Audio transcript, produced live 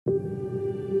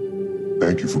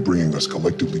thank you for bringing us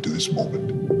collectively to this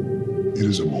moment. It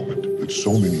is a moment that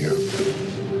so many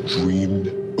have dreamed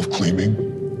of claiming.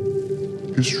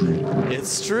 History.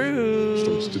 It's true.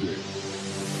 Starts today.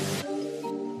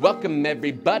 Welcome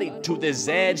everybody to the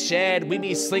Zed Shed. We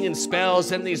be slinging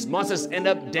spells and these monsters end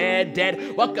up dead.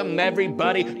 Welcome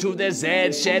everybody to the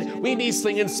Zed Shed. We be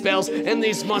slinging spells and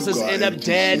these monsters end up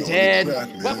dead.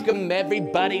 Welcome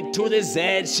everybody to the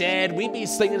Zed Shed. We be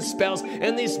slinging spells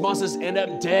and these monsters end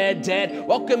up dead.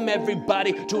 Welcome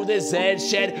everybody to the Zed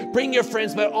Shed. Bring your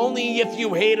friends, but only if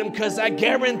you hate them, cause I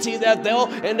guarantee that they'll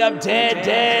end up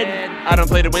dead. I don't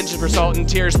play to win just for salt and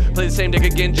tears. Play the same deck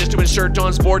again just to ensure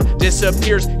Dawn's board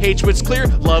disappears. Hatred's clear,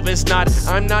 love is not.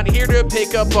 I'm not here to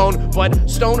pick a bone, but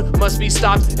stone must be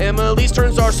stopped. Emily's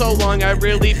turns are so long, I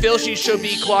really feel she should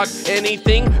be clocked.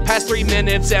 Anything past 3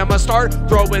 minutes, I'ma start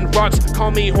throwing rocks.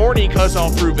 Call me horny, cause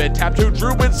I'll prove it. Tap 2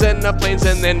 druids and the planes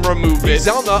and then remove it. He's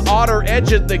on the outer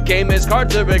edge of the game, his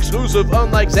cards are exclusive,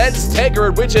 unlike Zed's Shed,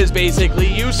 which is basically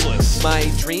useless. My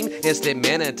dream is to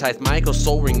monetize Michael's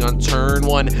Soul Ring on turn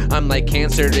 1. I'm like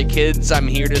cancer to kids, I'm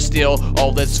here to steal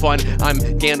all that's fun. I'm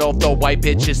Gandalf the White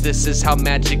Bitch. This is how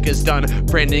magic is done.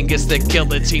 Brandon gets the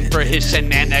guillotine for his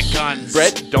shenanigans.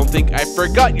 Brett, don't think I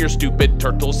forgot your stupid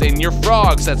turtles and your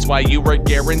frogs. That's why you were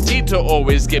guaranteed to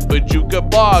always get Bajuka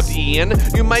bogged. Ian,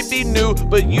 you might be new,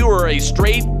 but you are a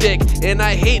straight dick, and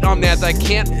I hate on that. I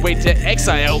can't wait to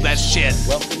exile that shit.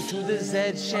 Welcome to the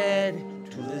Zed Shed,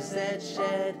 to the Zed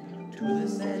Shed, to the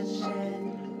Zed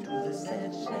Shed, to the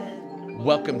Zed Shed.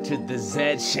 Welcome to the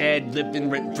Zed Shed, living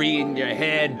rent free in your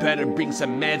head. Better bring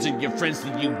some meds and your friends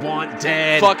that you want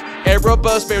dead. Fuck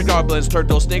Erebus, bears, goblins,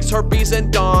 turtles, snakes, harpies,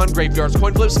 and dawn. Graveyards,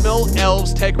 coin flips, mill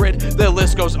elves, Tegrid, the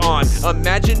list goes on.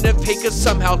 Imagine if he could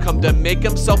somehow come to make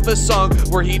himself a song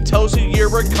where he tells you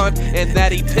you're a cunt and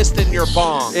that he pissed in your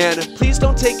bong. And please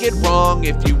don't take it wrong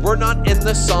if you were not in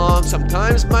the song.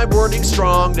 Sometimes my wording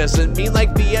strong doesn't mean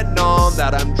like Vietnam,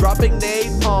 that I'm dropping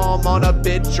napalm on a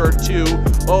bitch or two.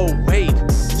 Oh wait,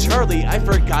 Charlie, I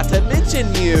forgot to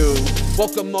mention you.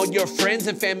 Welcome all your friends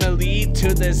and family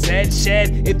to the Zed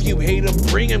Shed. If you hate them,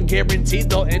 bring them, guaranteed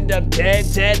they'll end up dead.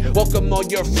 Welcome all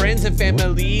your friends and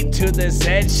family to the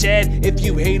Zed Shed. If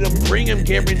you hate them, bring them,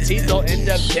 guaranteed they'll end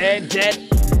up dead.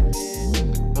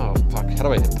 Oh fuck, how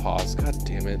do I hit pause? God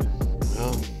damn it.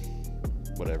 Oh,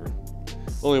 whatever.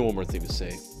 Only one more thing to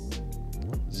say.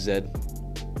 Zed,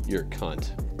 you're a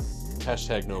cunt.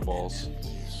 Hashtag no balls.